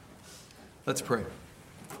Let's pray.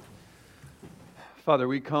 Father,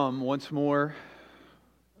 we come once more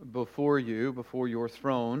before you, before your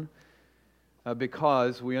throne,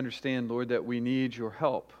 because we understand, Lord, that we need your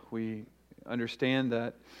help. We understand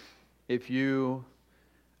that if you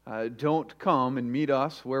don't come and meet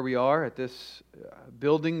us where we are at this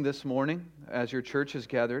building this morning as your church is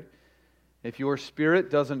gathered, if your Spirit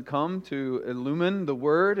doesn't come to illumine the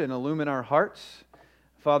Word and illumine our hearts,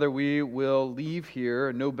 Father, we will leave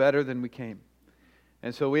here no better than we came.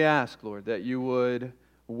 And so we ask, Lord, that you would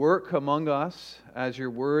work among us as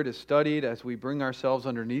your Word is studied, as we bring ourselves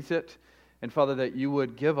underneath it. And Father, that you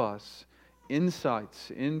would give us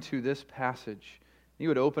insights into this passage. You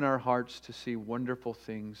would open our hearts to see wonderful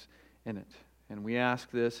things in it. And we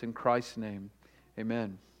ask this in Christ's name.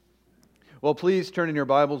 Amen. Well, please turn in your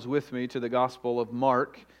Bibles with me to the Gospel of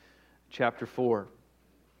Mark, chapter 4.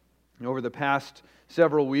 Over the past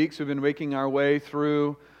several weeks, we've been making our way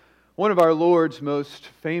through one of our Lord's most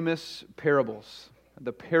famous parables,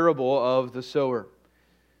 the parable of the sower.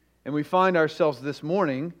 And we find ourselves this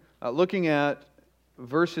morning looking at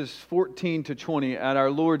verses 14 to 20 at our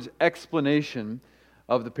Lord's explanation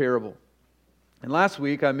of the parable. And last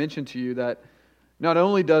week I mentioned to you that not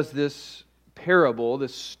only does this parable,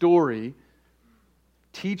 this story,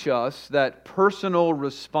 teach us that personal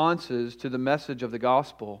responses to the message of the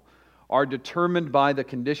gospel are determined by the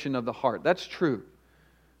condition of the heart. That's true.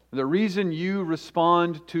 The reason you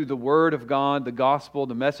respond to the Word of God, the gospel,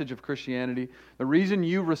 the message of Christianity, the reason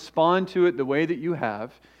you respond to it the way that you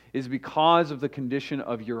have is because of the condition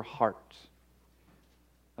of your heart.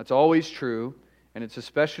 That's always true, and it's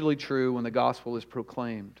especially true when the gospel is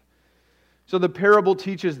proclaimed. So the parable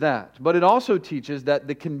teaches that, but it also teaches that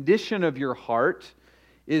the condition of your heart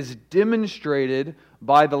is demonstrated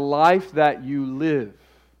by the life that you live.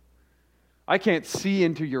 I can't see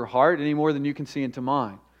into your heart any more than you can see into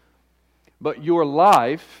mine. But your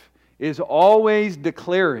life is always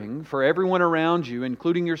declaring for everyone around you,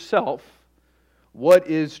 including yourself, what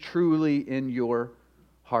is truly in your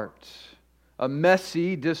heart. A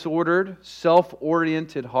messy, disordered,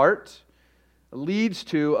 self-oriented heart leads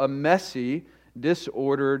to a messy,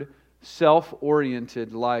 disordered,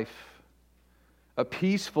 self-oriented life. A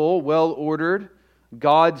peaceful, well-ordered,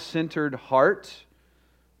 God-centered heart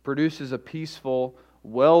produces a peaceful,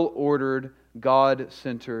 well-ordered,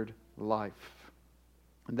 God-centered life.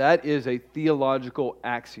 That is a theological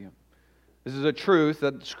axiom. This is a truth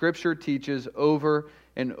that Scripture teaches over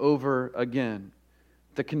and over again.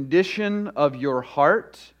 The condition of your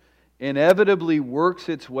heart inevitably works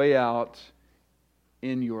its way out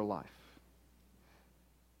in your life.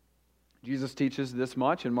 Jesus teaches this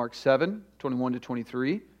much in Mark 7, 21 to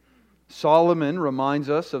 23. Solomon reminds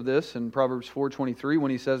us of this in Proverbs 4:23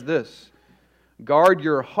 when he says this: "Guard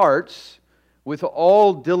your hearts with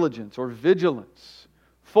all diligence," or vigilance,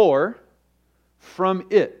 "for from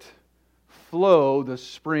it flow the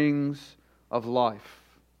springs of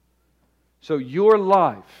life." So your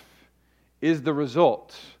life is the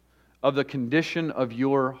result of the condition of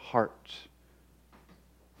your heart.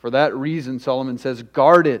 For that reason, Solomon says,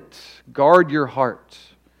 guard it. Guard your heart.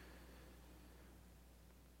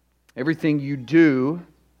 Everything you do,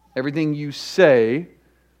 everything you say,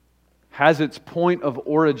 has its point of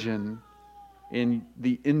origin in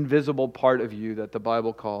the invisible part of you that the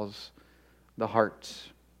Bible calls the heart.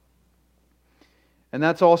 And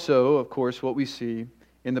that's also, of course, what we see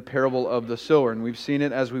in the parable of the sower. And we've seen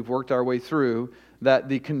it as we've worked our way through, that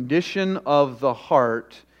the condition of the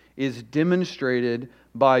heart is demonstrated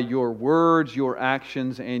by your words, your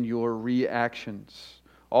actions, and your reactions.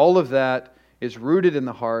 All of that is rooted in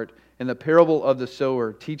the heart, and the parable of the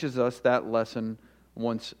sower teaches us that lesson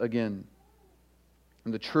once again.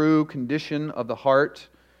 And the true condition of the heart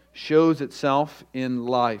shows itself in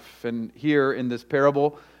life. And here in this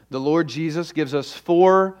parable, the Lord Jesus gives us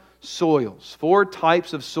four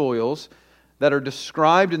types of soils that are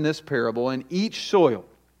described in this parable, and each soil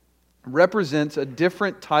represents a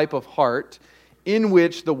different type of heart in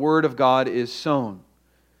which the Word of God is sown.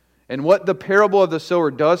 And what the parable of the sower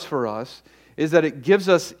does for us is that it gives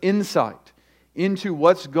us insight into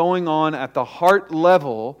what's going on at the heart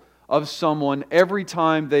level of someone every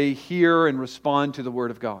time they hear and respond to the Word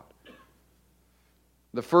of God.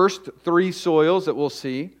 The first three soils that we'll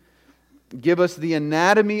see give us the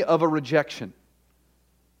anatomy of a rejection.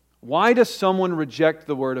 Why does someone reject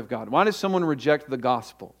the Word of God? Why does someone reject the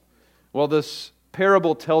gospel? Well, this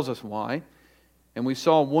parable tells us why. And we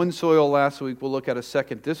saw one soil last week. We'll look at a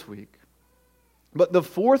second this week. But the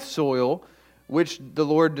fourth soil, which the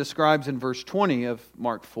Lord describes in verse 20 of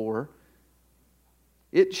Mark 4,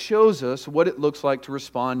 it shows us what it looks like to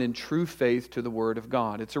respond in true faith to the Word of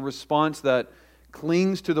God. It's a response that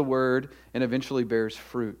clings to the Word and eventually bears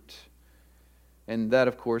fruit. And that,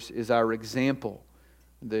 of course, is our example,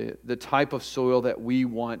 the type of soil that we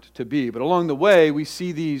want to be. But along the way, we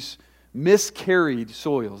see these miscarried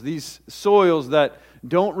soils, these soils that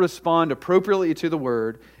don't respond appropriately to the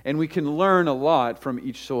Word, and we can learn a lot from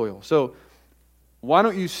each soil. So why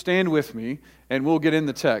don't you stand with me, and we'll get in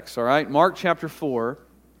the text, all right? Mark chapter 4,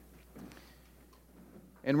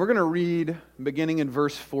 and we're going to read beginning in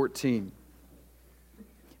verse 14.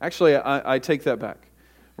 Actually, I take that back.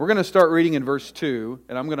 We're going to start reading in verse 2,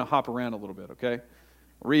 and I'm going to hop around a little bit, okay?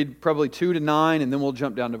 Read probably 2 to 9, and then we'll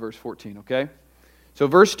jump down to verse 14, okay? So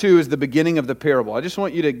verse 2 is the beginning of the parable. I just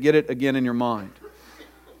want you to get it again in your mind.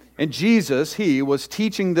 And Jesus, He was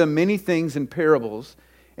teaching them many things in parables,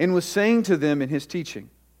 and was saying to them in His teaching,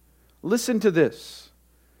 "Listen to this.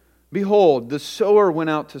 Behold, the sower went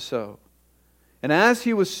out to sow. And as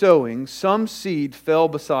he was sowing, some seed fell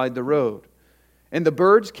beside the road, and the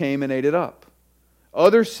birds came and ate it up.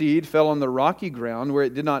 Other seed fell on the rocky ground where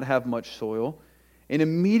it did not have much soil, and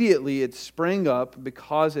immediately it sprang up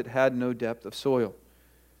because it had no depth of soil.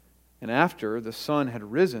 And after the sun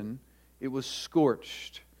had risen, it was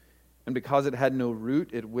scorched, and because it had no root,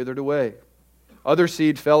 it withered away. Other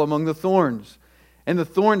seed fell among the thorns, and the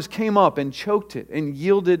thorns came up and choked it, and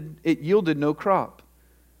yielded no crop.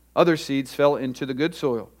 Other seeds fell into the good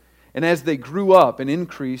soil, and as they grew up and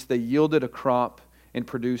increased, they yielded a crop and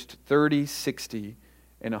produced 30, 60,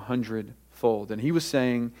 and 100-fold. And He was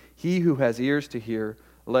saying, he who has ears to hear,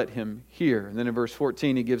 let him hear. And then in verse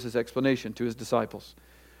 14, He gives His explanation to His disciples.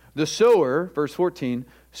 The sower, verse 14,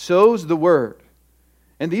 sows the word.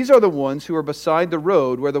 And these are the ones who are beside the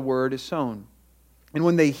road where the word is sown. And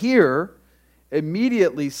when they hear,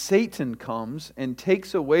 immediately Satan comes and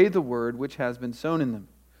takes away the word which has been sown in them.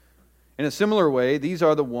 In a similar way, these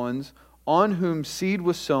are the ones on whom seed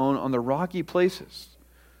was sown on the rocky places,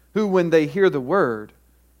 who, when they hear the word,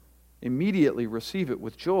 immediately receive it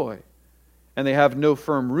with joy. And they have no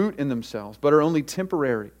firm root in themselves, but are only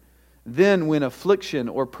temporary. Then, when affliction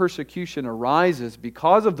or persecution arises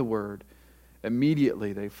because of the word,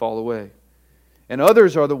 immediately they fall away. And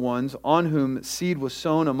others are the ones on whom seed was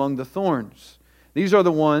sown among the thorns. These are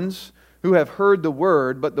the ones who have heard the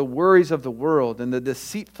word, but the worries of the world and the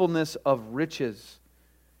deceitfulness of riches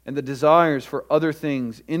and the desires for other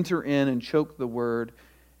things enter in and choke the word,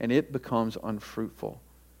 and it becomes unfruitful.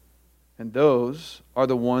 And those are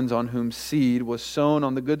the ones on whom seed was sown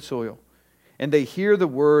on the good soil. And they hear the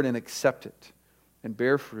word and accept it, and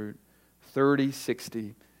bear fruit 30,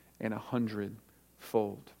 60, and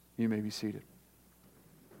 100-fold. You may be seated.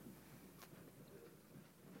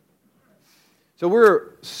 So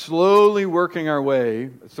we're slowly working our way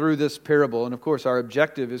through this parable, and of course our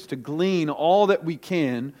objective is to glean all that we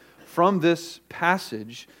can from this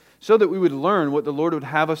passage so that we would learn what the Lord would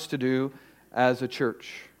have us to do as a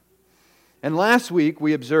church. And last week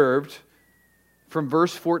we observed from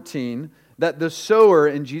verse 14 that the sower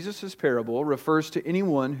in Jesus' parable refers to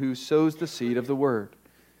anyone who sows the seed of the word.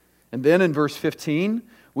 And then in verse 15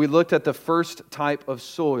 we looked at the first type of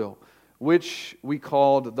soil, which we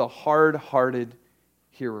called the hard-hearted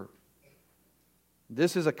hearer.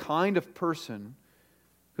 This is a kind of person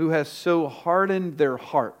who has so hardened their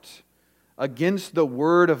heart against the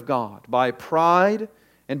Word of God by pride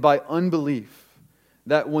and by unbelief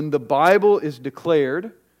that when the Bible is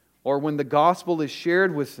declared or when the gospel is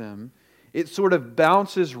shared with them, it sort of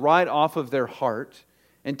bounces right off of their heart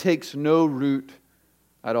and takes no root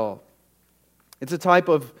at all. It's a type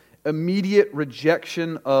of immediate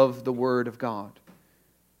rejection of the Word of God.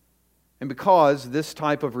 And because this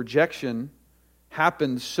type of rejection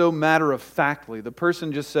happens so matter-of-factly, the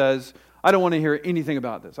person just says, I don't want to hear anything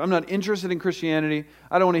about this. I'm not interested in Christianity.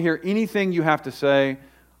 I don't want to hear anything you have to say.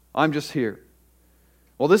 I'm just here.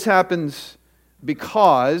 Well, this happens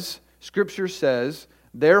because Scripture says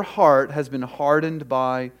their heart has been hardened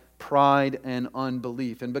by pride and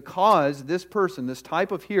unbelief. And because this person, this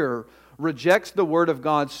type of hearer, rejects the Word of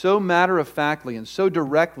God so matter-of-factly and so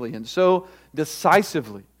directly and so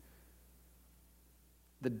decisively,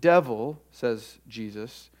 the devil, says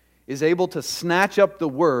Jesus, is able to snatch up the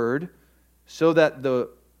Word so that the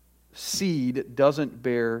seed doesn't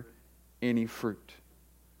bear any fruit.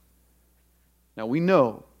 Now we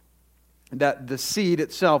know that the seed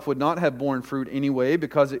itself would not have borne fruit anyway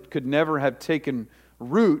because it could never have taken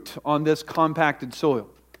root on this compacted soil.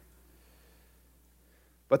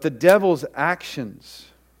 But the devil's actions,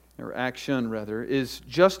 or action rather, is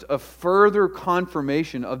just a further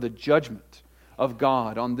confirmation of the judgment of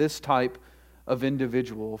God on this type of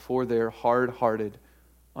individual for their hard-hearted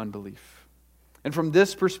unbelief. And from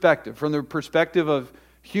this perspective, from the perspective of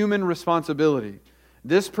human responsibility,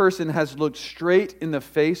 this person has looked straight in the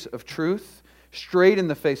face of truth, straight in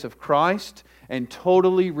the face of Christ, and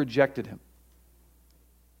totally rejected Him.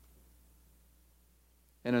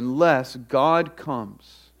 And unless God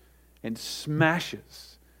comes and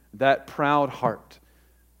smashes that proud heart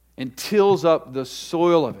and tills up the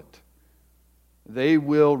soil of it, they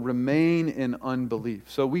will remain in unbelief.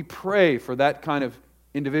 So we pray for that kind of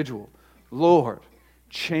individual. Lord,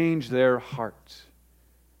 change their heart.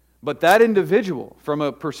 But that individual, from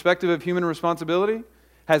a perspective of human responsibility,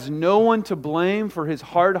 has no one to blame for his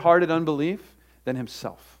hard-hearted unbelief than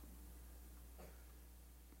himself.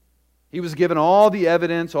 He was given all the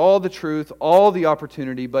evidence, all the truth, all the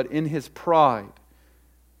opportunity, but in his pride,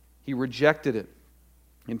 he rejected it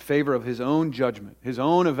in favor of his own judgment, his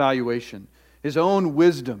own evaluation, his own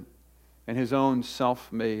wisdom, and his own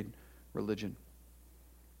self-made religion.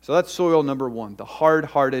 So that's soil number one, the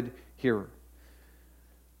hard-hearted hearer.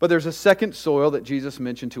 But there's a second soil that Jesus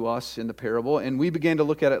mentioned to us in the parable, and we began to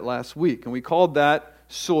look at it last week, and we called that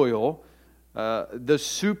soil the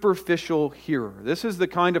superficial hearer. This is the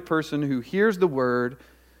kind of person who hears the word,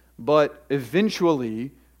 but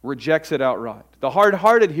eventually rejects it outright. The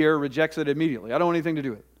hard-hearted hearer rejects it immediately. I don't want anything to do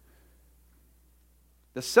with it.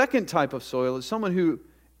 The second type of soil is someone who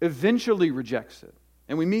eventually rejects it.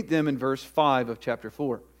 And we meet them in verse 5 of chapter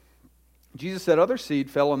 4. Jesus said, "Other seed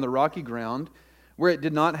fell on the rocky ground where it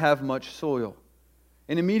did not have much soil.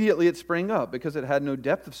 And immediately it sprang up because it had no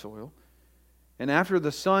depth of soil. And after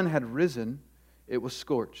the sun had risen, it was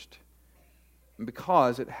scorched. And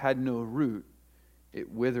because it had no root,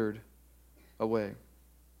 it withered away."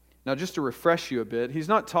 Now, just to refresh you a bit, he's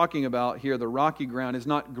not talking about here the rocky ground is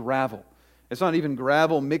not gravel. It's not even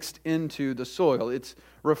gravel mixed into the soil. It's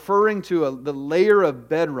referring to the layer of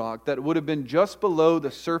bedrock that would have been just below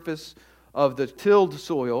the surface of the tilled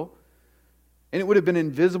soil, and it would have been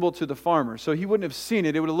invisible to the farmer. So he wouldn't have seen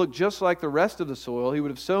it. It would have looked just like the rest of the soil. He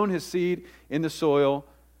would have sown his seed in the soil,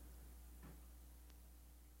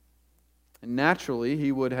 and naturally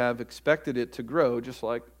he would have expected it to grow just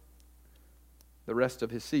like the rest of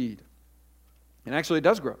his seed. And actually it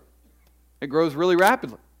does grow. It grows really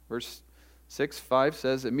rapidly. Verse 5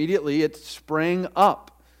 says, immediately it sprang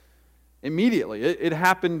up. Immediately. It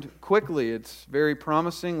happened quickly. It's very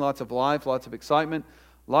promising. Lots of life, lots of excitement,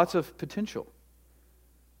 lots of potential.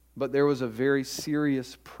 But there was a very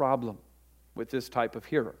serious problem with this type of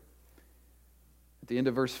hearer. At the end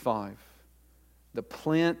of verse 5, the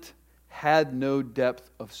plant had no depth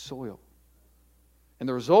of soil. And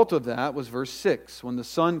the result of that was verse 6. When the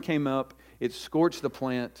sun came up, it scorched the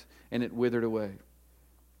plant and it withered away.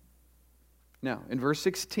 Now, in verse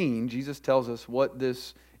 16, Jesus tells us what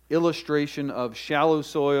this illustration of shallow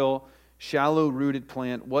soil, shallow-rooted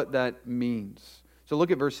plant, what that means. So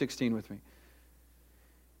look at verse 16 with me.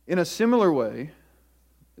 In a similar way,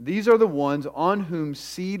 these are the ones on whom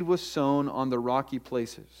seed was sown on the rocky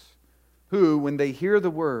places, who, when they hear the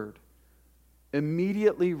word,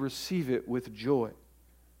 immediately receive it with joy.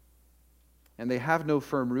 And they have no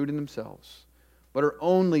firm root in themselves, but are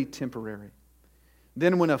only temporary.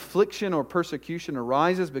 Then when affliction or persecution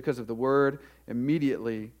arises because of the word,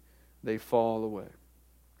 immediately they fall away.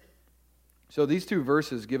 So these two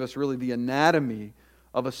verses give us really the anatomy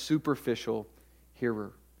of a superficial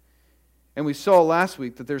hearer. And we saw last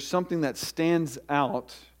week that there's something that stands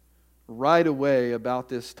out right away about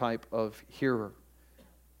this type of hearer,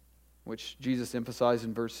 which Jesus emphasized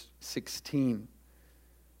in verse 16.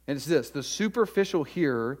 And it's this: the superficial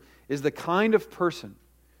hearer is the kind of person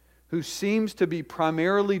who seems to be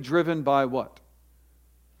primarily driven by what?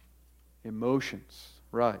 Emotions.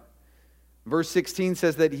 Right. Verse 16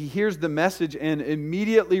 says that he hears the message and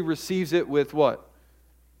immediately receives it with what?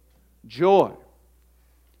 Joy.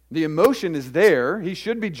 The emotion is there. He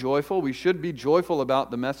should be joyful. We should be joyful about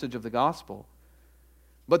the message of the gospel.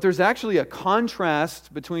 But there's actually a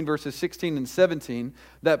contrast between verses 16 and 17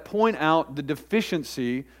 that point out the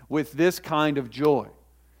deficiency with this kind of joy.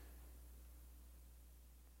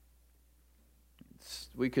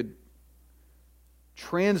 We could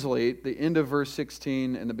translate the end of verse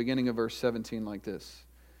 16 and the beginning of verse 17 like this: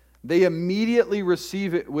 they immediately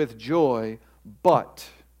receive it with joy, but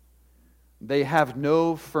they have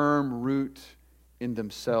no firm root in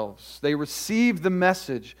themselves. They receive the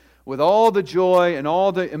message with all the joy and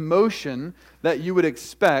all the emotion that you would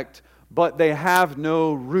expect, but they have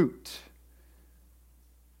no root.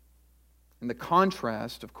 And the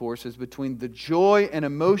contrast, of course, is between the joy and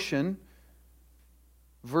emotion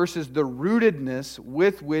versus the rootedness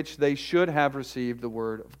with which they should have received the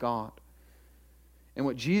Word of God. And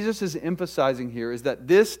what Jesus is emphasizing here is that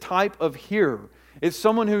this type of hearer is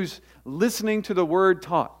someone who's listening to the word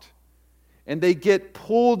taught. And they get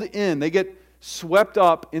pulled in, they get swept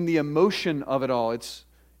up in the emotion of it all. It's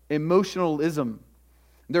emotionalism.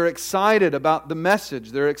 They're excited about the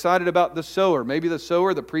message. They're excited about the sower. Maybe the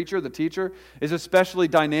sower, the preacher, the teacher is especially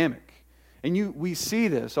dynamic. And we see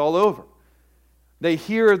this all over. They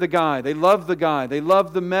hear the guy. They love the guy. They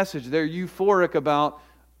love the message. They're euphoric about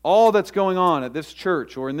all that's going on at this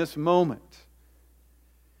church or in this moment.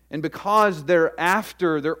 And because their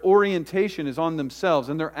orientation is on themselves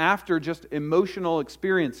and they're after just emotional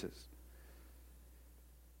experiences,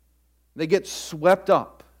 they get swept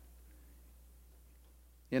up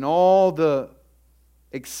in all the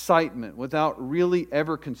excitement without really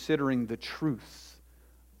ever considering the truth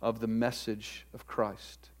of the message of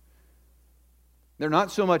Christ. They're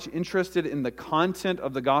not so much interested in the content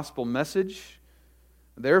of the gospel message.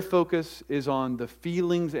 Their focus is on the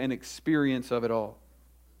feelings and experience of it all.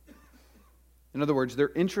 In other words,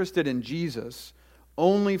 they're interested in Jesus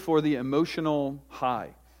only for the emotional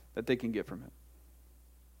high that they can get from Him.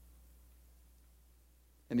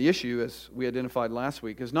 And the issue, as we identified last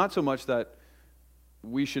week, is not so much that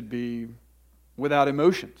we should be without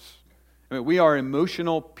emotions. I mean, we are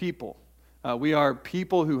emotional people. We are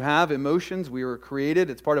people who have emotions. We were created.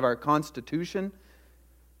 It's part of our constitution.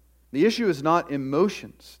 The issue is not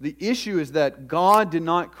emotions. The issue is that God did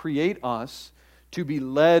not create us to be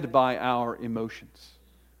led by our emotions.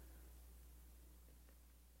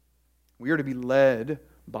 We are to be led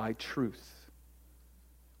by truth,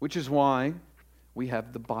 which is why we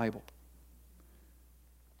have the Bible.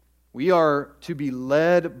 We are to be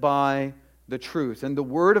led by the truth. And the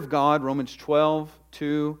Word of God, Romans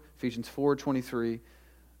 12:2, Ephesians 4:23,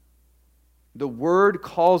 the Word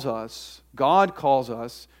calls us, God calls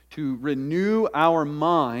us to renew our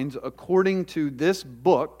minds according to this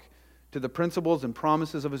book, to the principles and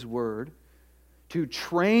promises of His Word, to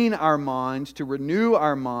train our minds, to renew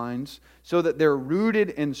our minds so that they're rooted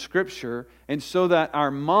in Scripture and so that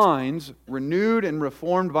our minds, renewed and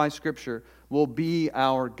reformed by Scripture, will be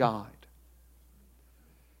our guide.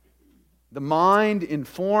 The mind,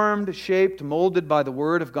 informed, shaped, molded by the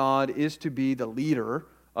Word of God, is to be the leader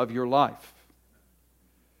of your life.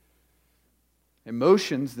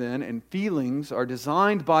 Emotions, then, and feelings are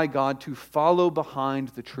designed by God to follow behind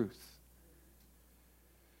the truth.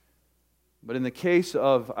 But in the case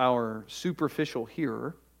of our superficial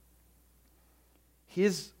hearer,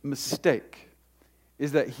 his mistake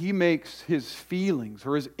is that he makes his feelings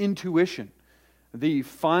or his intuition the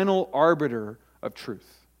final arbiter of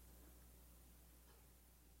truth.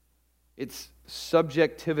 It's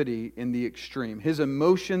subjectivity in the extreme. His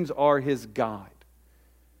emotions are his guide.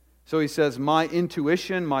 So he says, my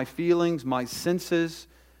intuition, my feelings, my senses,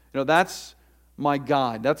 that's my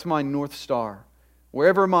guide. That's my North Star.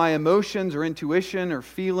 Wherever my emotions or intuition or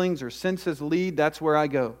feelings or senses lead, that's where I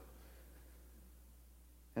go.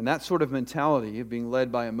 And that sort of mentality of being led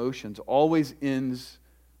by emotions always ends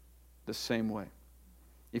the same way.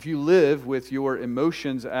 If you live with your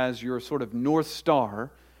emotions as your sort of North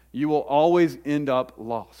Star, you will always end up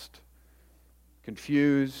lost,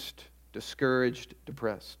 confused, discouraged,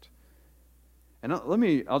 depressed. And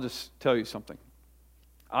I'll just tell you something.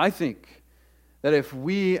 I think that if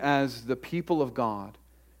we as the people of God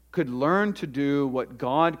could learn to do what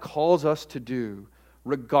God calls us to do,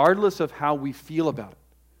 regardless of how we feel about it,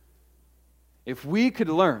 if we could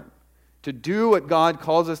learn to do what God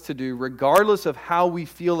calls us to do, regardless of how we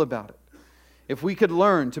feel about it, if we could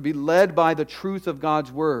learn to be led by the truth of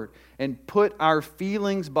God's Word and put our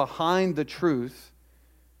feelings behind the truth,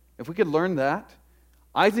 if we could learn that,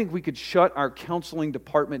 I think we could shut our counseling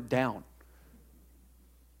department down.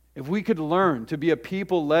 If we could learn to be a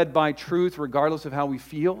people led by truth regardless of how we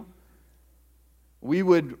feel, we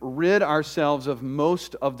would rid ourselves of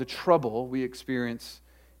most of the trouble we experience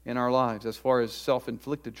in our lives as far as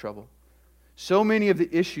self-inflicted trouble. So many of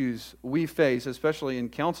the issues we face, especially in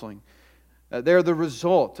counseling, they're the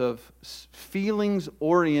result of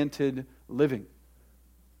feelings-oriented living.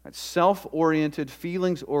 Self-oriented,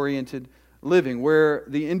 feelings-oriented living, where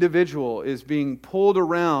the individual is being pulled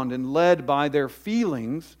around and led by their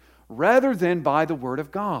feelings rather than by the Word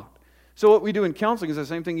of God. So what we do in counseling is the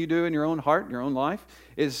same thing you do in your own heart, your own life,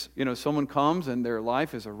 is, someone comes and their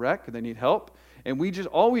life is a wreck, they need help, and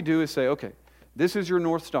all we do is say, okay, this is your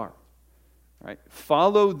North Star. Right?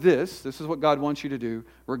 Follow this. This is what God wants you to do,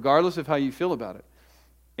 regardless of how you feel about it.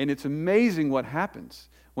 And it's amazing what happens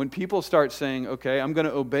when people start saying, okay, I'm going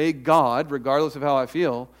to obey God regardless of how I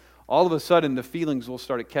feel. All of a sudden, the feelings will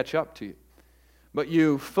start to catch up to you. But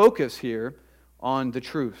you focus here on the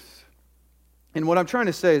truth. And what I'm trying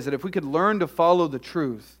to say is that if we could learn to follow the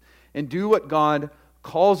truth and do what God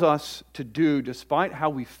calls us to do, despite how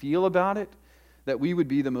we feel about it, that we would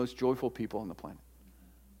be the most joyful people on the planet.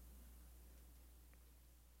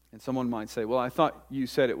 And someone might say, well, I thought you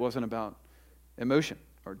said it wasn't about emotion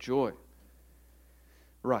or joy.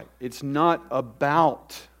 Right. It's not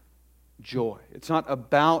about joy. It's not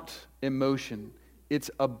about emotion. It's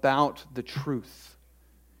about the truth.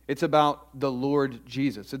 It's about the Lord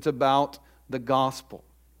Jesus. It's about the gospel.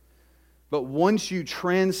 But once you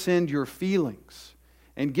transcend your feelings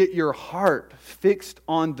and get your heart fixed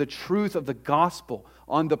on the truth of the gospel,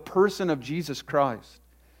 on the person of Jesus Christ,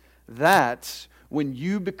 that's when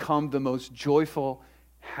you become the most joyful,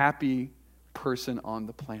 happy person on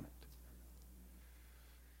the planet.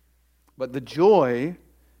 But the joy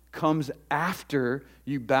comes after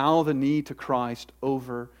you bow the knee to Christ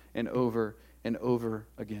over and over and over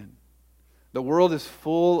again. The world is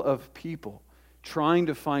full of people trying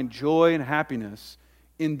to find joy and happiness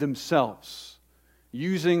in themselves,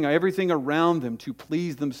 using everything around them to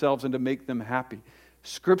please themselves and to make them happy.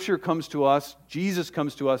 Scripture comes to us, Jesus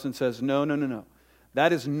comes to us and says, no.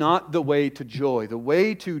 That is not the way to joy. The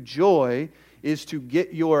way to joy is to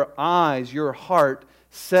get your eyes, your heart,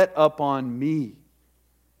 set up on me.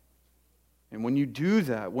 And when you do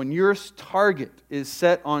that, when your target is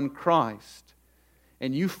set on Christ,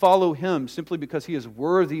 and you follow Him simply because He is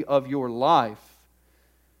worthy of your life,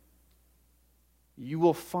 you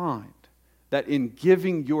will find that in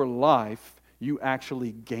giving your life, you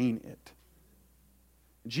actually gain it.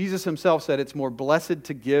 Jesus Himself said it's more blessed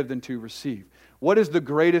to give than to receive. What is the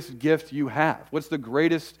greatest gift you have? What's the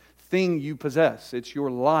greatest thing you possess? It's your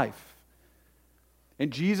life.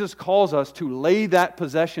 And Jesus calls us to lay that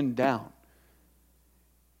possession down.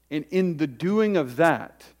 And in the doing of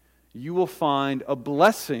that, you will find a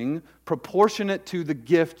blessing proportionate to the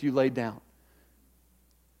gift you lay down.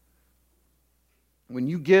 When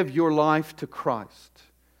you give your life to Christ,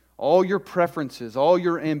 all your preferences, all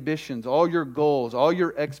your ambitions, all your goals, all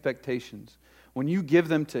your expectations, when you give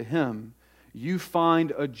them to Him, you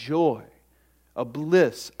find a joy, a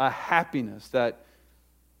bliss, a happiness that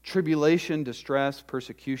tribulation, distress,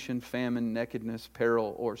 persecution, famine, nakedness,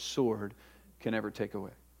 peril, or sword can ever take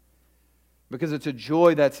away. Because it's a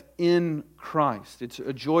joy that's in Christ. It's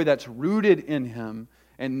a joy that's rooted in Him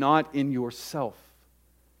and not in yourself.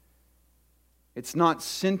 It's not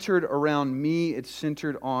centered around me, it's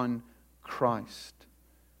centered on Christ.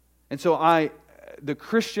 And so the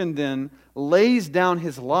Christian then lays down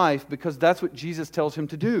his life because that's what Jesus tells him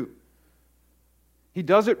to do. He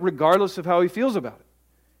does it regardless of how he feels about it.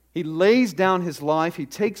 He lays down his life, he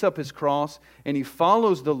takes up his cross, and he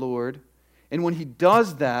follows the Lord. And when he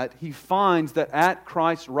does that, he finds that at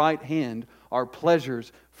Christ's right hand are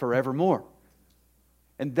pleasures forevermore.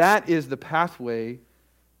 And that is the pathway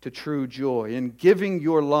to true joy. In giving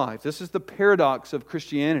your life, this is the paradox of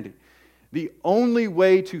Christianity. The only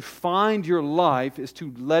way to find your life is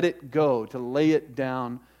to let it go, to lay it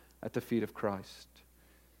down at the feet of Christ.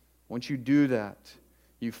 Once you do that,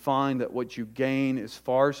 you find that what you gain is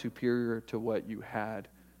far superior to what you had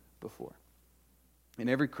before. And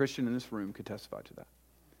every Christian in this room could testify to that.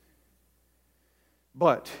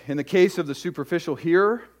 But in the case of the superficial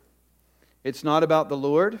hearer, it's not about the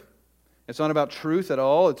Lord. It's not about truth at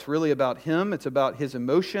all. It's really about Him. It's about His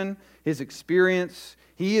emotion, His experience.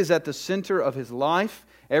 He is at the center of his life.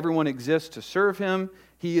 Everyone exists to serve Him.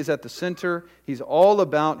 He is at the center. He's all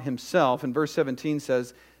about Himself. And verse 17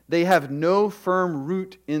 says, they have no firm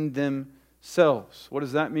root in themselves. What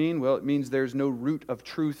does that mean? Well, it means there's no root of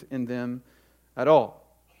truth in them at all.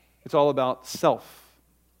 It's all about self.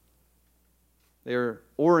 They're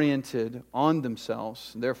oriented on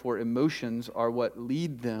themselves. Therefore, emotions are what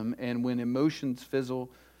lead them. And when emotions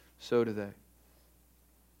fizzle, so do they.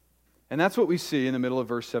 And that's what we see in the middle of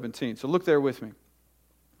verse 17. So look there with me.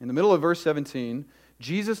 In the middle of verse 17,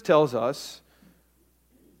 Jesus tells us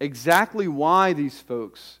exactly why these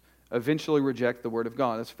folks eventually reject the Word of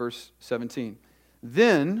God. That's verse 17.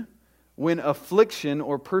 Then, when affliction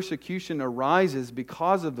or persecution arises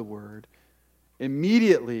because of the Word,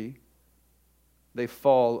 immediately they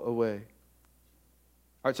fall away.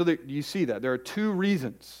 All right, so you see that. There are two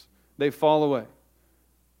reasons they fall away.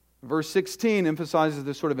 Verse 16 emphasizes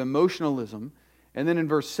this sort of emotionalism. And then in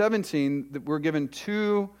verse 17, we're given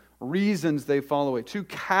two reasons they fall away, two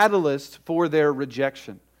catalysts for their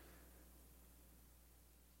rejection.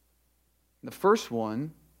 The first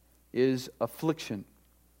one is affliction.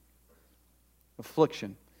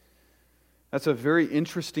 Affliction. That's a very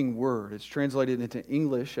interesting word. It's translated into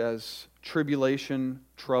English as tribulation,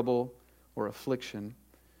 trouble, or affliction.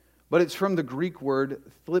 But it's from the Greek word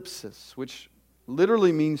thlipsis, which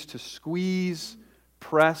literally means to squeeze,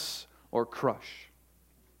 press, or crush.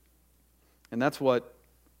 And that's what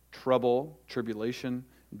trouble, tribulation,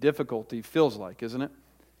 difficulty feels like, isn't it?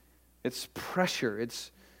 It's pressure.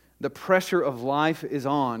 It's the pressure of life is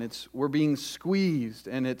on. We're being squeezed,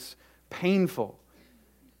 and it's painful.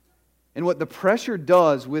 And what the pressure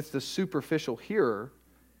does with the superficial hearer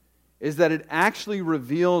is that it actually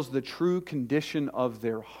reveals the true condition of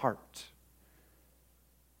their heart.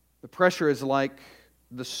 The pressure is like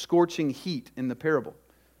the scorching heat in the parable.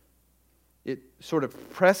 It sort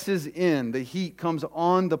of presses in, the heat comes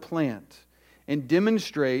on the plant and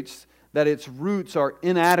demonstrates that its roots are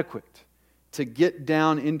inadequate to get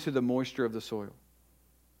down into the moisture of the soil.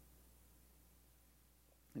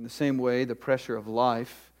 In the same way, the pressure of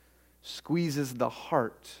life squeezes the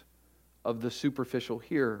heart of the superficial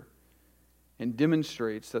hearer and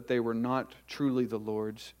demonstrates that they were not truly the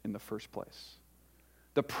Lord's in the first place.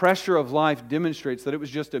 The pressure of life demonstrates that it was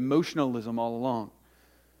just emotionalism all along.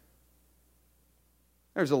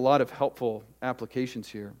 There's a lot of helpful applications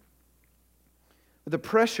here. The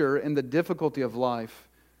pressure and the difficulty of life,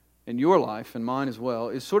 in your life and mine as well,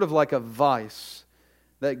 is sort of like a vice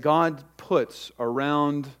that God puts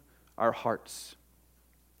around our hearts.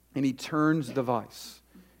 And He turns the vice,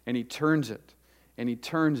 and He turns it, and He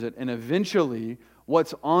turns it, and eventually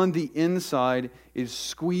what's on the inside is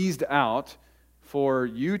squeezed out for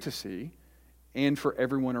you to see and for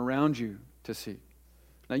everyone around you to see.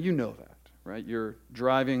 Now you know that, right? You're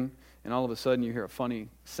driving and all of a sudden you hear a funny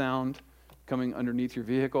sound coming underneath your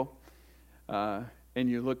vehicle, and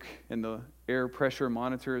you look and the air pressure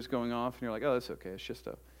monitor is going off, and you're like, oh, that's okay, it's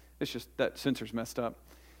just that sensor's messed up.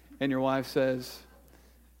 And your wife says,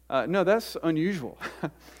 no, that's unusual.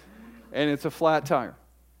 And it's a flat tire.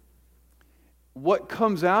 What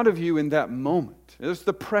comes out of you in that moment, it's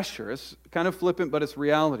the pressure. It's kind of flippant, but it's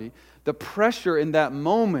reality. The pressure in that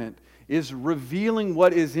moment is revealing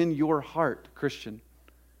what is in your heart, Christian.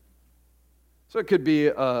 So it could be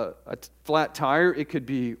a flat tire, it could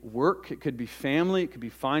be work, it could be family, it could be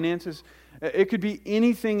finances. It could be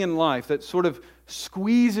anything in life that sort of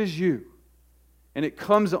squeezes you. And it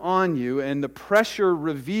comes on you, and the pressure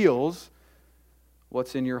reveals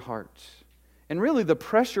what's in your heart. And really, the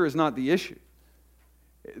pressure is not the issue.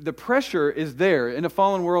 The pressure is there. In a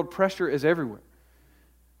fallen world, pressure is everywhere.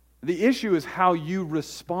 The issue is how you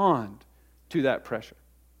respond to that pressure.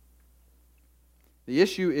 The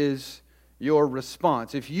issue is your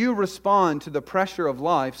response. If you respond to the pressure of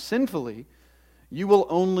life sinfully, you will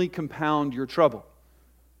only compound your trouble.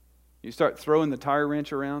 You start throwing the tire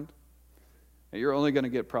wrench around, you're only going to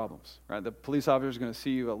get problems, right? The police officer is going to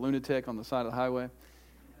see you a lunatic on the side of the highway,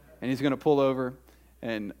 and he's going to pull over,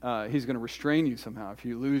 and he's going to restrain you somehow if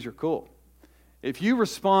you lose your cool. If you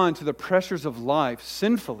respond to the pressures of life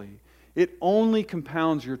sinfully, it only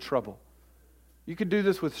compounds your trouble. You could do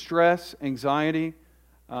this with stress, anxiety,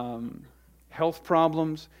 health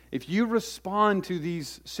problems. If you respond to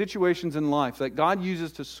these situations in life that God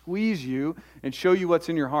uses to squeeze you and show you what's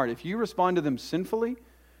in your heart, if you respond to them sinfully,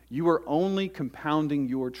 you are only compounding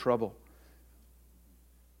your trouble.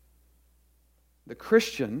 The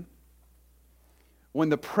Christian, when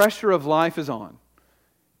the pressure of life is on,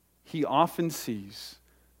 he often sees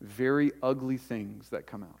very ugly things that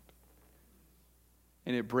come out.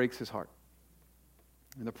 And it breaks his heart.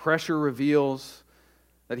 And the pressure reveals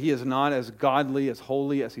that he is not as godly, as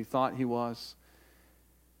holy as he thought he was.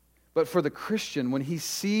 But for the Christian, when he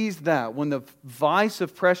sees that, when the vice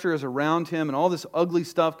of pressure is around him and all this ugly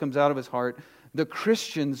stuff comes out of his heart, the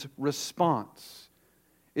Christian's response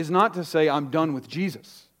is not to say, I'm done with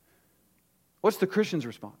Jesus. What's the Christian's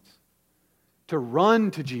response? To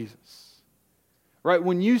run to Jesus. Right?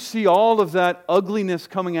 When you see all of that ugliness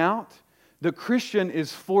coming out, the Christian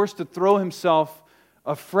is forced to throw himself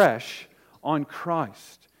afresh on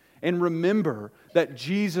Christ and remember that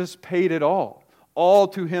Jesus paid it all. All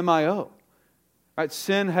to Him I owe. Right?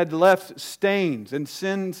 Sin had left stains, and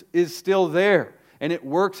sin is still there, and it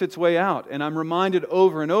works its way out. And I'm reminded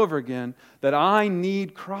over and over again that I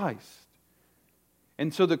need Christ.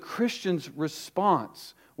 And so the Christian's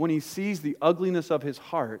response when he sees the ugliness of his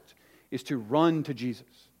heart is to run to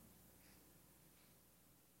Jesus.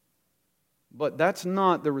 But that's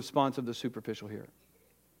not the response of the superficial hearer.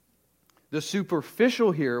 The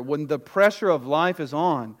superficial hearer, when the pressure of life is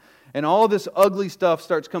on, and all this ugly stuff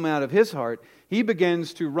starts coming out of his heart, he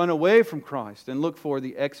begins to run away from Christ and look for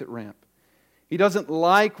the exit ramp. He doesn't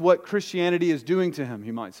like what Christianity is doing to him,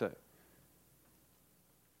 he might say.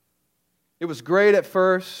 It was great at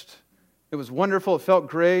first. It was wonderful. It felt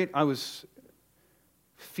great. I was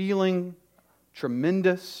feeling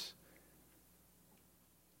tremendous.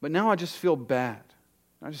 But now I just feel bad.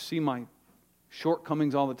 I just see my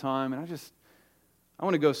shortcomings all the time, and I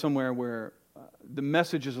want to go somewhere where the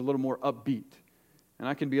message is a little more upbeat, and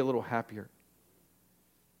I can be a little happier.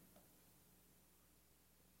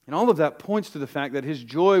 And all of that points to the fact that his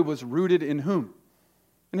joy was rooted in whom?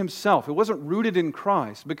 In himself. It wasn't rooted in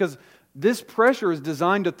Christ, because this pressure is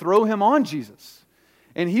designed to throw him on Jesus.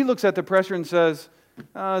 And he looks at the pressure and says,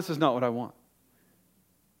 this is not what I want.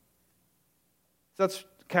 That's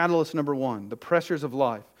catalyst number one. The pressures of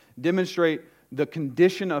life demonstrate the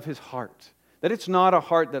condition of his heart. That it's not a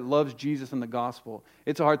heart that loves Jesus and the gospel.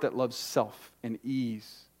 It's a heart that loves self and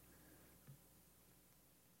ease.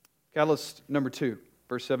 Catalyst number 2,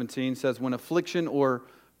 verse 17 says, when affliction or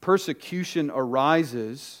persecution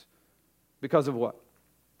arises, because of what?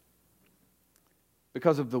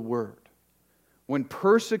 Because of the Word. When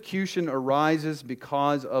persecution arises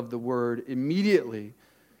because of the Word, immediately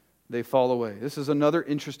they fall away. This is another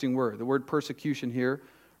interesting word. The word persecution here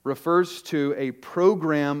refers to a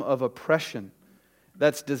program of oppression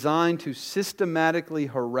that's designed to systematically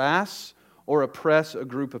harass or oppress a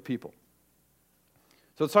group of people.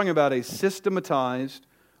 So it's talking about a systematized,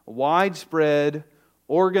 widespread,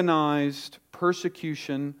 organized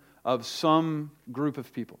persecution of some group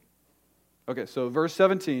of people. Okay, so verse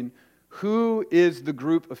 17, who is the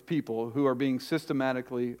group of people who are being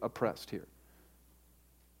systematically oppressed here?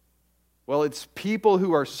 Well, it's people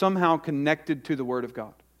who are somehow connected to the Word of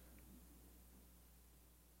God.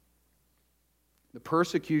 The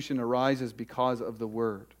persecution arises because of the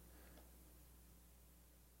Word.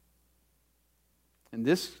 And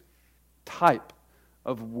this type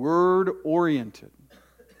of Word-oriented,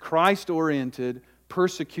 Christ-oriented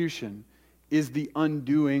persecution is the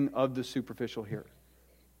undoing of the superficial here.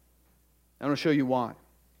 I want to show you why.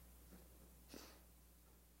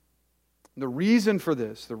 The reason for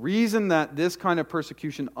this, the reason that this kind of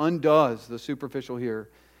persecution undoes the superficial here,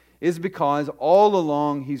 is because all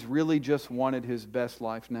along he's really just wanted his best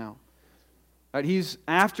life now. Right? He's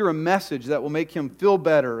after a message that will make him feel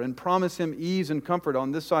better and promise him ease and comfort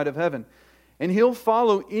on this side of heaven. And he'll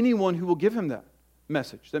follow anyone who will give him that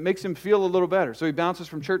message, that makes him feel a little better. So he bounces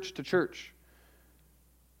from church to church.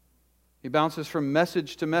 He bounces from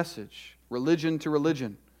message to message, religion to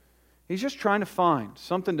religion. He's just trying to find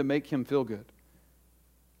something to make him feel good.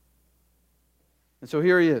 And so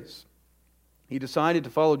here he is. He decided to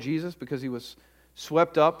follow Jesus because he was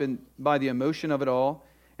swept up by the emotion of it all.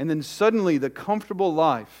 And then suddenly the comfortable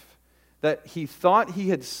life that he thought he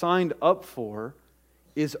had signed up for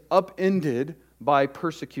is upended by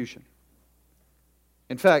persecution.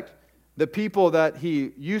 In fact, the people that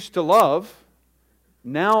he used to love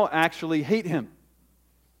now actually hate him.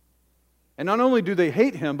 And not only do they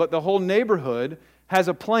hate him, but the whole neighborhood has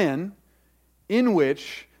a plan in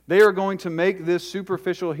which they are going to make this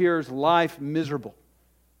superficial hearer's life miserable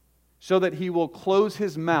so that he will close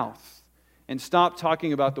his mouth and stop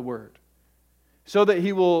talking about the Word, so that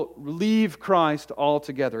he will leave Christ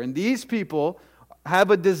altogether. And these people have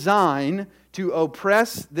a design to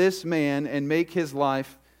oppress this man and make his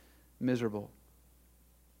life miserable.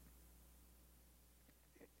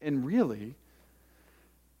 And really,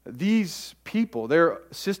 these people, their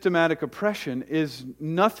systematic oppression is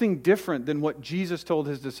nothing different than what Jesus told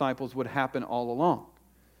his disciples would happen all along.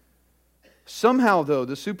 Somehow, though,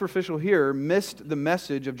 the superficial hearer missed the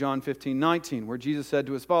message of John 15:19, where Jesus said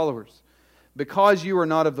to his followers, "Because you are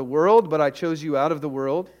not of the world, but I chose you out of the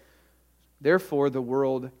world, therefore the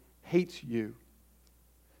world hates you."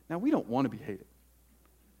 Now, we don't want to be hated.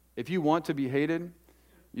 If you want to be hated,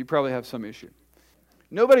 you probably have some issue.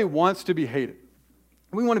 Nobody wants to be hated.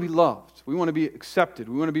 We want to be loved. We want to be accepted.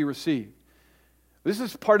 We want to be received. This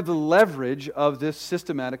is part of the leverage of this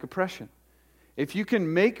systematic oppression. If you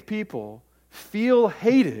can make people feel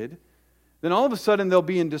hated, then all of a sudden they'll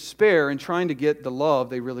be in despair and trying to get the love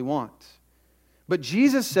they really want. But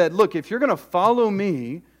Jesus said, look, if you're going to follow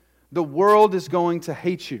me, the world is going to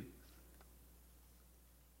hate you.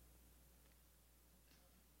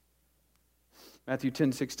 Matthew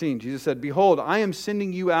 10:16, Jesus said, "Behold, I am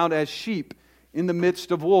sending you out as sheep in the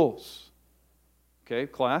midst of wolves." Okay,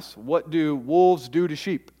 class, what do wolves do to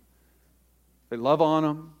sheep? They love on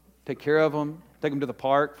them, take care of them, take them to the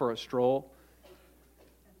park for a stroll.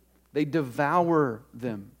 They devour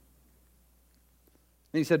them.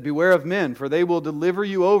 And he said, "Beware of men, for they will deliver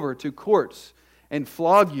you over to courts and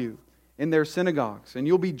flog you in their synagogues, and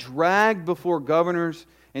you'll be dragged before governors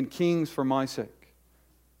and kings for my sake."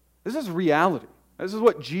 This is reality. This is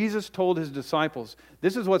what Jesus told his disciples.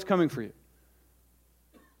 This is what's coming for you.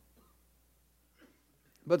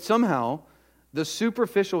 But somehow, the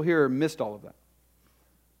superficial hearer missed all of that.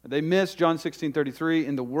 They missed John 16:33,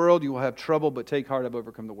 in the world you will have trouble, but take heart, I've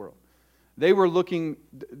overcome the world. They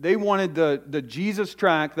wanted the Jesus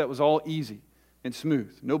track that was all easy and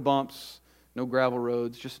smooth. No bumps, no gravel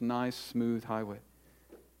roads, just nice, smooth highway.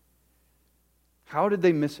 How did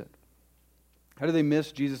they miss it? How did they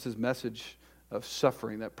miss Jesus' message of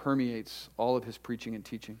suffering that permeates all of his preaching and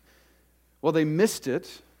teaching? Well, they missed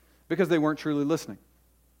it because they weren't truly listening.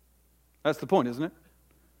 That's the point, isn't it?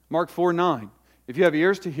 Mark 4:9. If you have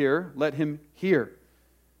ears to hear, let him hear.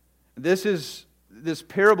 This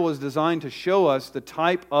parable is designed to show us the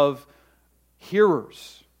type of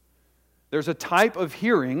hearers. There's a type of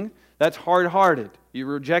hearing that's hard-hearted. You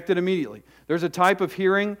reject it immediately. There's a type of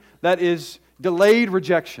hearing that is delayed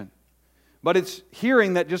rejection. But it's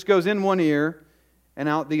hearing that just goes in one ear and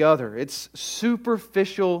out the other. It's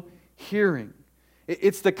superficial hearing.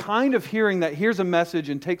 It's the kind of hearing that hears a message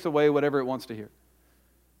and takes away whatever it wants to hear.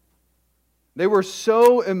 They were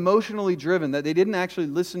so emotionally driven that they didn't actually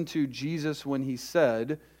listen to Jesus when he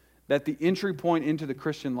said that the entry point into the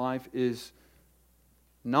Christian life is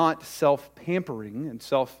not self-pampering and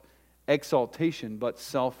self-exaltation, but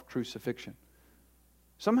self-crucifixion.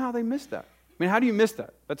 Somehow they missed that. I mean, how do you miss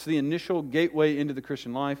that? That's the initial gateway into the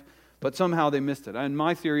Christian life, but somehow they missed it. And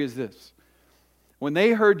my theory is this. When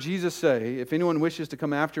they heard Jesus say, if anyone wishes to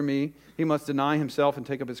come after me, he must deny himself and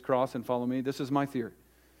take up his cross and follow me. This is my theory.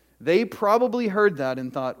 They probably heard that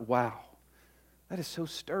and thought, wow, that is so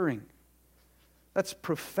stirring. That's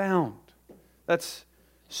profound. That's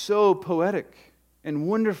so poetic and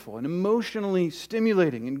wonderful and emotionally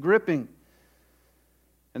stimulating and gripping.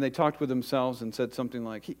 And they talked with themselves and said something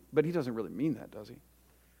like, but he doesn't really mean that, does he?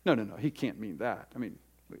 No, he can't mean that. I mean,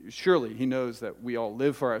 surely he knows that we all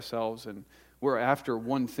live for ourselves and we're after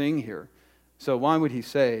one thing here. So why would he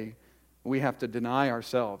say we have to deny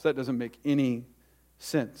ourselves? That doesn't make any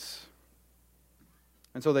sense.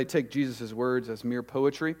 And so they take Jesus' words as mere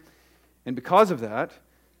poetry. And because of that,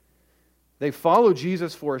 they follow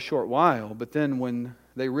Jesus for a short while, but then when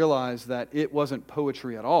they realize that it wasn't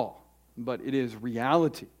poetry at all, but it is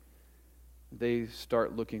reality, they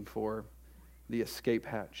start looking for the escape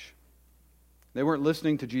hatch. They weren't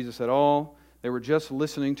listening to Jesus at all. They were just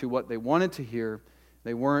listening to what they wanted to hear.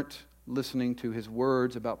 They weren't listening to his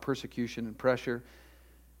words about persecution and pressure.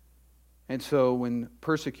 And so when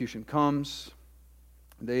persecution comes,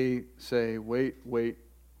 they say, wait.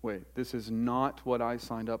 This is not what I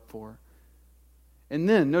signed up for. And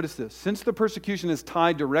then, notice this. Since the persecution is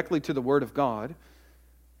tied directly to the Word of God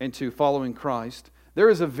and to following Christ, there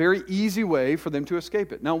is a very easy way for them to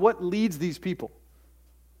escape it. Now, what leads these people?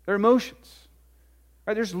 Their emotions.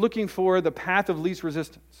 Right? They're just looking for the path of least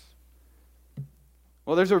resistance.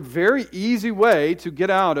 Well, there's a very easy way to get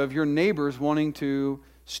out of your neighbors wanting to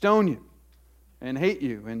stone you and hate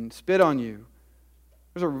you and spit on you.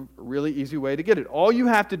 There's a really easy way to get it. All you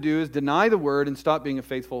have to do is deny the word and stop being a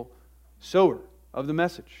faithful sower of the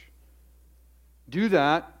message. Do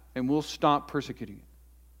that and we'll stop persecuting it.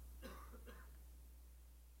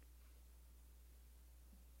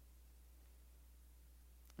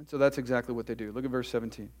 And so that's exactly what they do. Look at verse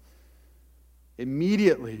 17.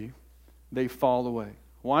 Immediately they fall away.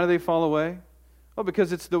 Why do they fall away? Well,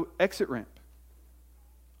 because it's the exit ramp.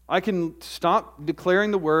 I can stop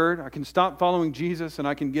declaring the word, I can stop following Jesus, and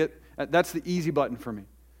I can that's the easy button for me.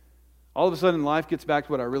 All of a sudden, life gets back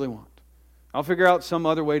to what I really want. I'll figure out some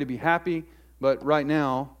other way to be happy, but right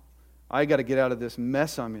now, I got to get out of this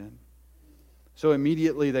mess I'm in. So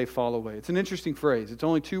immediately they fall away. It's an interesting phrase. It's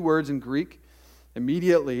only 2 words in Greek,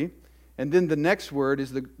 immediately, and then the next word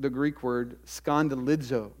is the Greek word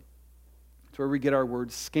skandalizo. It's where we get our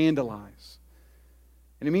word scandalize.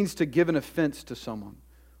 And it means to give an offense to someone,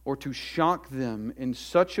 or to shock them in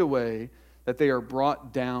such a way that they are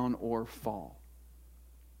brought down or fall.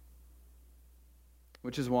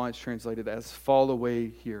 Which is why it's translated as fall away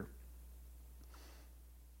here.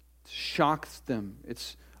 It shocks them.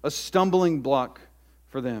 It's a stumbling block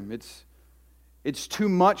for them. It's too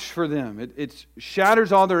much for them. It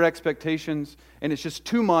shatters all their expectations, and it's just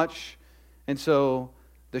too much. And so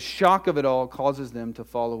the shock of it all causes them to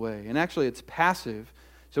fall away. And actually it's passive,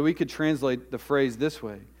 so we could translate the phrase this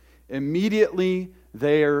way. Immediately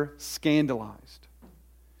they're scandalized.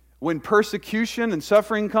 When persecution and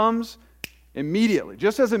suffering comes, immediately,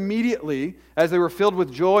 just as immediately as they were filled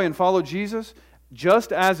with joy and followed Jesus,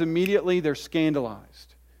 just as immediately they're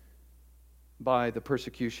scandalized by the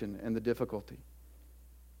persecution and the difficulty.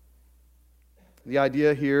 The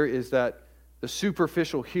idea here is that the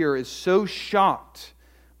superficial hearer is so shocked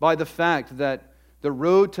by the fact that the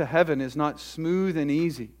road to heaven is not smooth and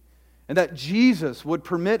easy, and that Jesus would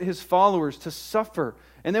permit his followers to suffer,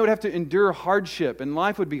 and they would have to endure hardship, and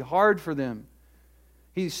life would be hard for them.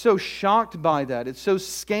 He's so shocked by that. It's so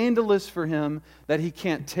scandalous for him that he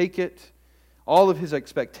can't take it. All of his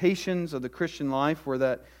expectations of the Christian life were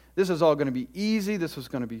that this is all going to be easy, this was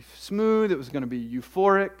going to be smooth, it was going to be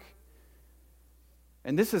euphoric.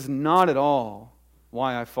 And this is not at all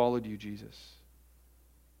why I followed you, Jesus.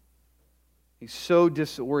 He's so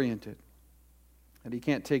disoriented that he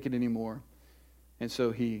can't take it anymore. And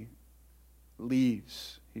so he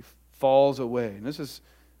leaves. He falls away. And this is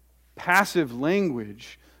passive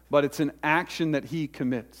language, but it's an action that he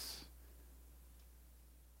commits.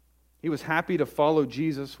 He was happy to follow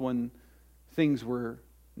Jesus when things were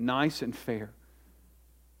nice and fair.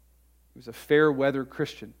 He was a fair-weather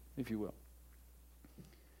Christian, if you will.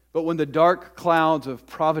 But when the dark clouds of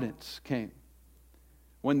providence came,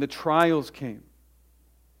 when the trials came,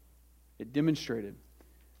 it demonstrated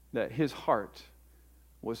that his heart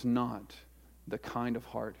was not the kind of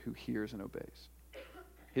heart who hears and obeys.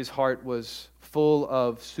 His heart was full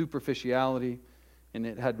of superficiality, and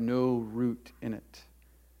it had no root in it.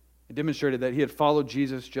 It demonstrated that he had followed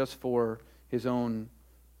Jesus just for his own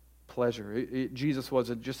pleasure. Jesus was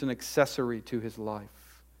just an accessory to his life.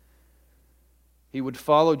 He would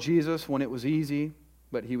follow Jesus when it was easy,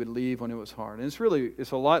 but he would leave when it was hard. And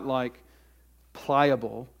it's a lot like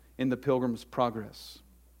Pliable in the Pilgrim's Progress.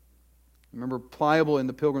 Remember, Pliable in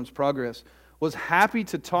the Pilgrim's Progress was happy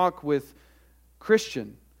to talk with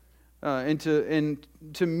Christian and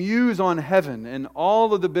to muse on heaven and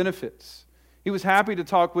all of the benefits. He was happy to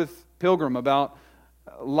talk with Pilgrim about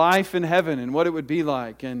life in heaven and what it would be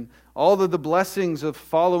like and all of the blessings of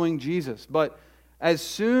following Jesus. But as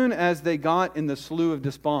soon as they got in the Slough of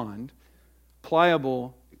Despond,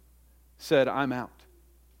 Pliable said, I'm out.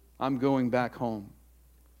 I'm going back home.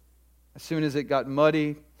 As soon as it got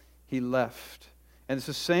muddy, he left. And it's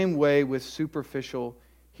the same way with superficial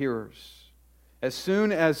hearers. As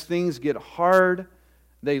soon as things get hard,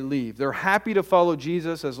 they leave. They're happy to follow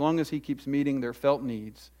Jesus as long as he keeps meeting their felt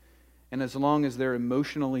needs and as long as they're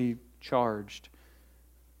emotionally charged.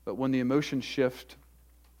 But when the emotions shift,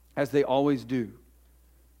 as they always do,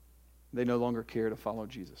 they no longer care to follow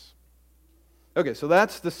Jesus. Okay, so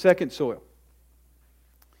that's the second soil.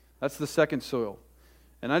 That's the second soil.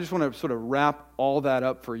 And I just want to sort of wrap all that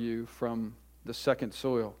up for you from the second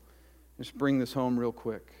soil. Just bring this home real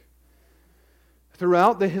quick.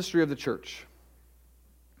 Throughout the history of the church,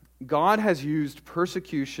 God has used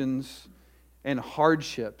persecutions and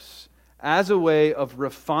hardships as a way of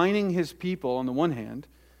refining his people on the one hand,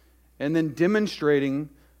 and then demonstrating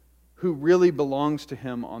who really belongs to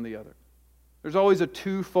him on the other. There's always a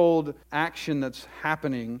twofold action that's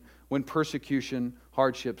happening when persecution,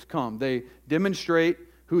 hardships come. They demonstrate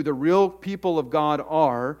who the real people of God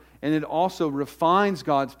are, and it also refines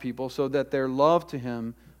God's people so that their love to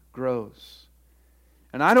him grows.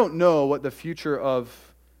 And I don't know what the future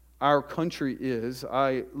of our country is.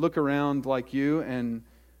 I look around like you and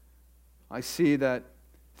I see that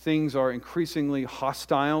things are increasingly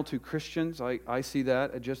hostile to Christians. I see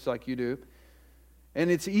that just like you do. And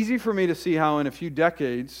it's easy for me to see how in a few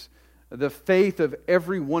decades the faith of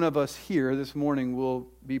every one of us here this morning will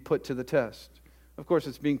be put to the test. Of course,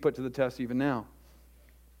 it's being put to the test even now.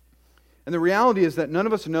 And the reality is that none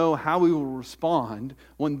of us know how we will respond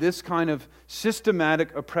when this kind of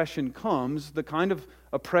systematic oppression comes, the kind of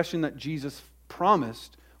oppression that Jesus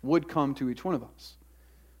promised would come to each one of us.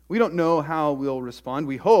 We don't know how we'll respond.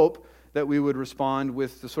 We hope that we would respond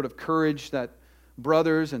with the sort of courage that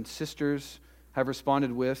brothers and sisters have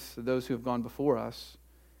responded with, those who have gone before us.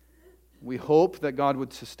 We hope that God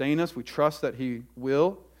would sustain us. We trust that he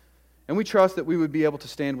will. And we trust that we would be able to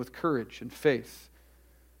stand with courage and faith.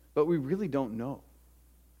 But we really don't know.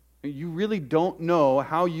 You really don't know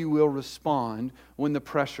how you will respond when the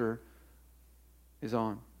pressure is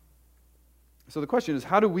on. So the question is,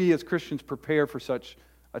 how do we as Christians prepare for such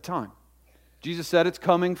a time? Jesus said it's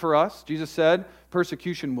coming for us. Jesus said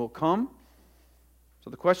persecution will come. So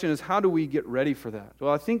the question is, how do we get ready for that?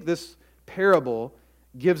 Well, I think this parable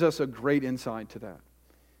gives us a great insight to that.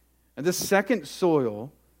 And this second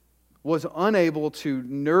soil was unable to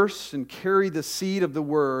nurse and carry the seed of the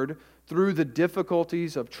word through the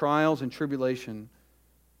difficulties of trials and tribulation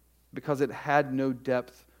because it had no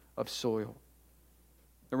depth of soil.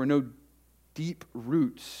 There were no deep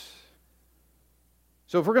roots.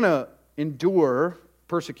 So if we're going to endure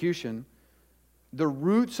persecution, the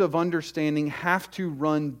roots of understanding have to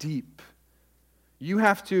run deep. You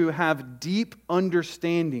have to have deep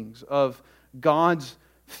understandings of God's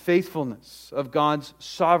faithfulness, of God's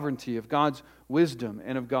sovereignty, of God's wisdom,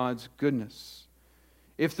 and of God's goodness.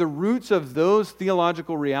 if the roots of those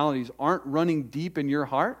theological realities aren't running deep in your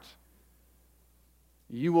heart,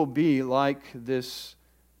 you will be like this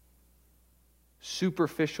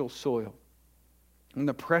superficial soil. When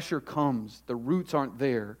the pressure comes, the roots aren't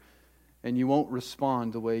there, and you won't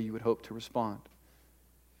respond the way you would hope to respond.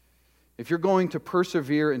 If you're going to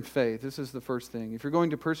persevere in faith, this is the first thing. If you're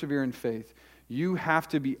going to persevere in faith, you have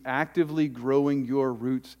to be actively growing your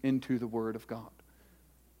roots into the Word of God.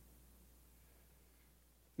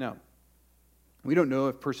 Now, we don't know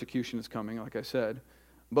if persecution is coming, like I said,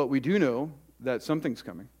 but we do know that something's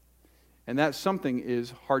coming. And that something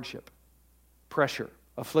is hardship, pressure,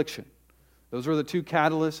 affliction. Those were the two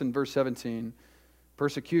catalysts in verse 17,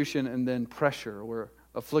 persecution and then pressure or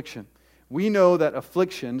affliction. We know that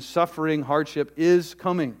affliction, suffering, hardship is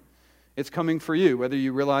coming. It's coming for you, whether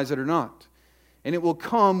you realize it or not. And it will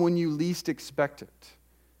come when you least expect it.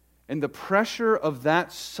 And the pressure of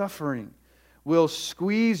that suffering will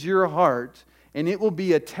squeeze your heart, and it will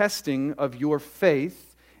be a testing of your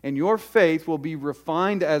faith, and your faith will be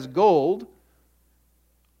refined as gold,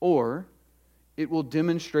 or it will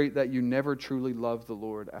demonstrate that you never truly love the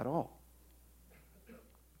Lord at all.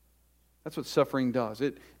 That's what suffering does.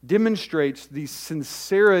 It demonstrates the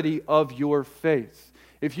sincerity of your faith.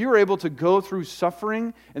 If you're able to go through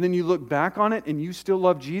suffering and then you look back on it and you still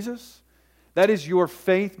love Jesus, that is your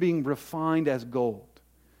faith being refined as gold.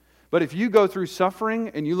 But if you go through suffering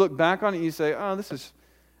and you look back on it and you say, oh, this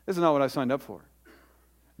is not what I signed up for,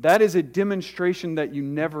 that is a demonstration that you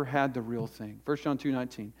never had the real thing. 1 John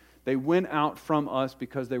 2:19. They went out from us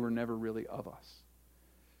because they were never really of us.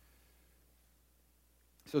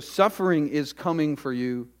 So suffering is coming for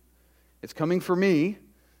you. It's coming for me.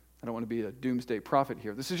 I don't want to be a doomsday prophet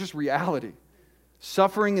here. This is just reality.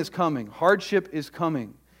 Suffering is coming. Hardship is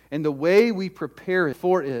coming. And the way we prepare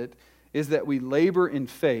for it is that we labor in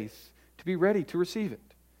faith to be ready to receive it.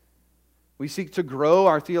 We seek to grow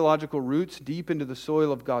our theological roots deep into the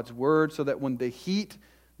soil of God's Word so that when the heat,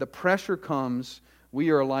 the pressure comes,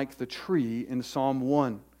 we are like the tree in Psalm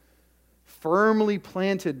 1, firmly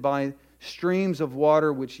planted by streams of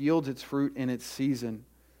water which yields its fruit in its season.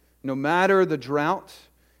 No matter the drought,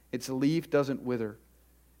 its leaf doesn't wither,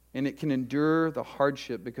 and it can endure the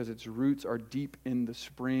hardship because its roots are deep in the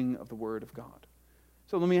spring of the Word of God.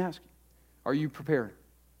 So let me ask you, are you preparing?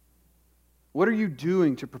 What are you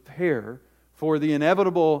doing to prepare for the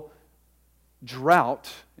inevitable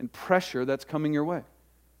drought and pressure that's coming your way?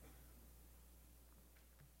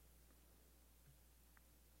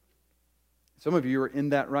 Some of you are in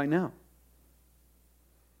that right now.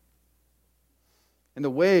 And the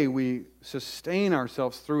way we sustain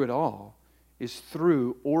ourselves through it all is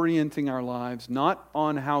through orienting our lives not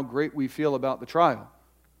on how great we feel about the trial,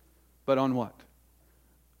 but on what?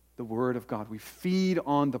 The Word of God. We feed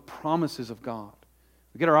on the promises of God.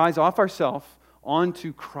 We get our eyes off ourselves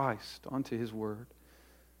onto Christ, onto His Word.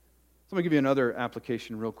 So I'm going to give you another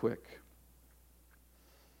application real quick.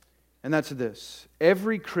 And that's this.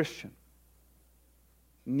 Every Christian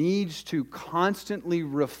needs to constantly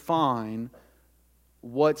refine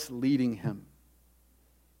what's leading him.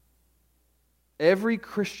 Every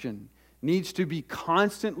Christian needs to be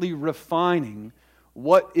constantly refining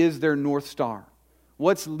what is their North Star.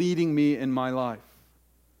 What's leading me in my life?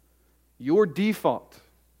 Your default,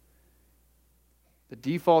 the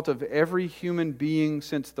default of every human being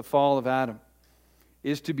since the fall of Adam,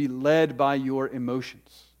 is to be led by your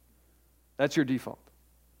emotions. That's your default.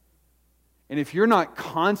 And if you're not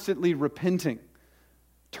constantly repenting,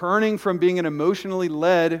 turning from being an emotionally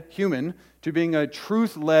led human to being a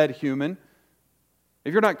truth-led human,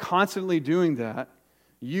 if you're not constantly doing that,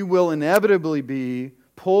 you will inevitably be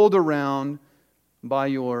pulled around by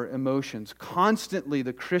your emotions. Constantly,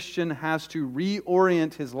 the Christian has to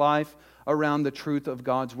reorient his life around the truth of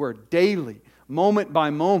God's Word. Daily, moment by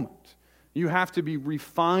moment, you have to be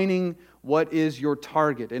refining what is your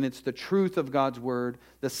target. And it's the truth of God's Word.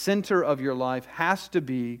 The center of your life has to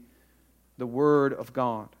be the Word of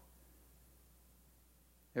God.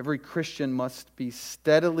 Every Christian must be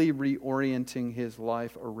steadily reorienting his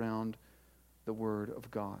life around the Word of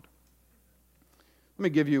God. Let me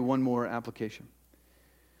give you one more application.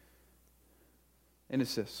 And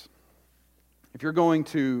it's this. If you're going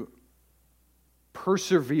to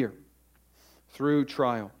persevere through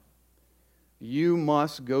trial, you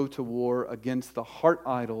must go to war against the heart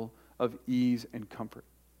idol of ease and comfort.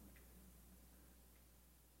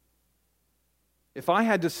 If I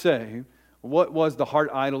had to say, what was the heart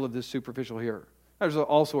idol of this superficial hearer? There's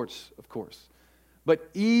all sorts, of course. But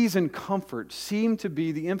ease and comfort seem to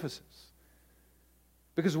be the emphasis.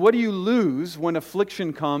 Because what do you lose when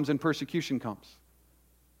affliction comes and persecution comes?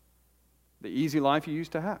 the easy life you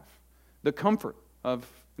used to have, the comfort of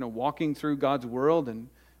walking through God's world and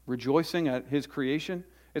rejoicing at His creation.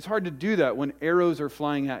 It's hard to do that when arrows are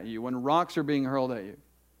flying at you, when rocks are being hurled at you.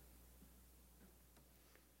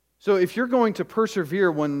 So if you're going to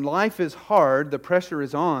persevere when life is hard, the pressure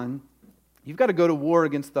is on, you've got to go to war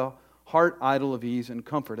against the heart idol of ease and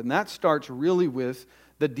comfort. And that starts really with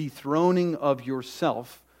the dethroning of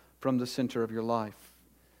yourself from the center of your life.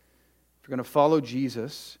 If you're going to follow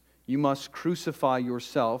Jesus, you must crucify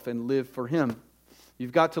yourself and live for Him.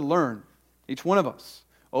 You've got to learn, each one of us,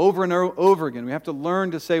 over and over again. We have to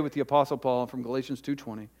learn to say with the Apostle Paul from Galatians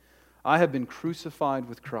 2:20, I have been crucified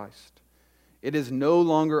with Christ. It is no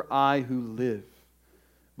longer I who live,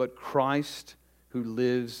 but Christ who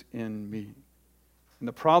lives in me. And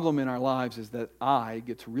the problem in our lives is that I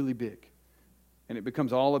gets really big, and it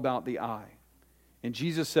becomes all about the I. And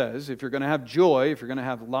Jesus says, if you're going to have joy, if you're going to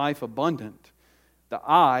have life abundant, the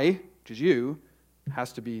I, which is you,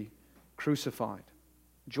 has to be crucified.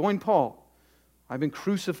 Join Paul. I've been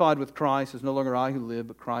crucified with Christ. It's no longer I who live,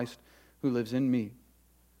 but Christ who lives in me.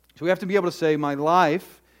 So we have to be able to say, my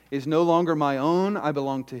life is no longer my own. I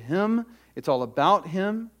belong to Him. It's all about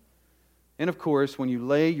Him. And of course, when you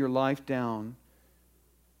lay your life down,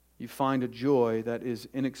 you find a joy that is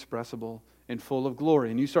inexpressible and full of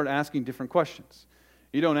glory. And you start asking different questions.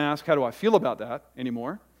 You don't ask, how do I feel about that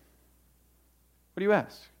anymore? What do you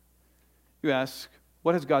ask? You ask,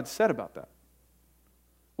 what has God said about that?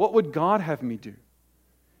 What would God have me do?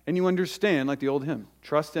 And you understand, like the old hymn,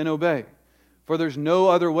 trust and obey. For there's no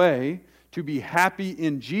other way to be happy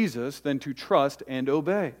in Jesus than to trust and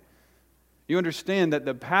obey. You understand that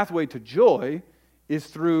the pathway to joy is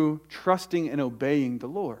through trusting and obeying the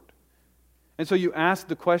Lord. And so you ask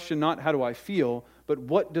the question, not how do I feel, but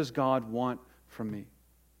what does God want from me?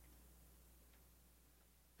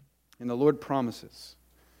 And the Lord promises,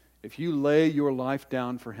 if you lay your life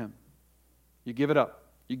down for Him, you give it up,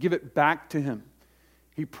 you give it back to Him,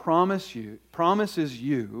 He promises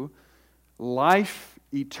you life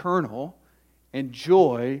eternal and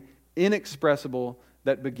joy inexpressible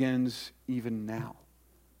that begins even now.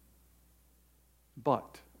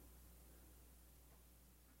 But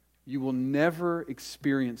you will never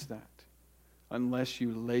experience that unless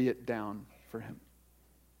you lay it down for Him.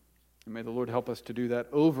 And may the Lord help us to do that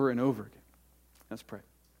over and over again. Let's pray.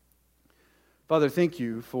 Father, thank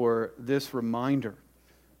You for this reminder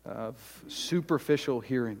of superficial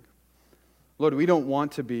hearing. Lord, we don't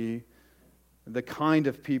want to be the kind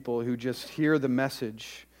of people who just hear the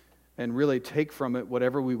message and really take from it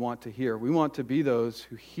whatever we want to hear. We want to be those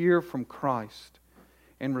who hear from Christ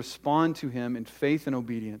and respond to Him in faith and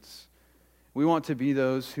obedience. We want to be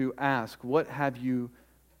those who ask, what have You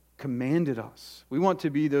commanded us? We want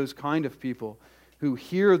to be those kind of people who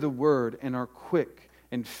hear the word and are quick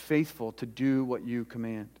and faithful to do what You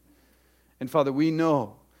command. And Father, we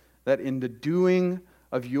know that in the doing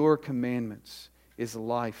of Your commandments is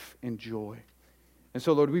life and joy. And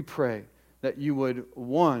so, Lord, we pray that You would,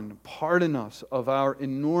 one, pardon us of our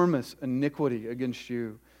enormous iniquity against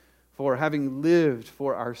You for having lived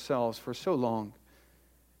for ourselves for so long.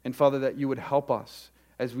 And Father, that You would help us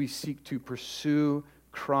as we seek to pursue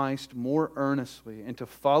Christ more earnestly and to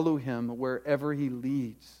follow Him wherever He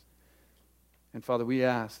leads. And Father, we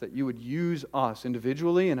ask that You would use us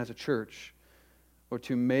individually and as a church, or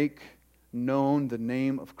to make known the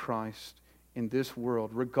name of Christ in this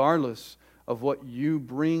world, regardless of what You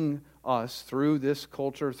bring us through this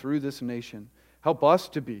culture, through this nation. Help us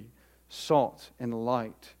to be salt and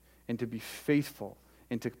light and to be faithful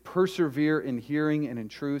and to persevere in hearing and in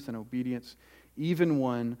truth and obedience, even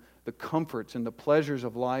when the comforts and the pleasures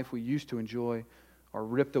of life we used to enjoy are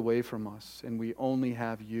ripped away from us and we only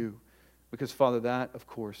have You. Because, Father, that, of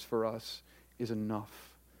course, for us is enough.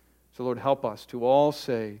 So, Lord, help us to all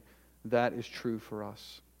say that is true for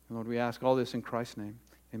us. And, Lord, we ask all this in Christ's name.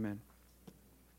 Amen.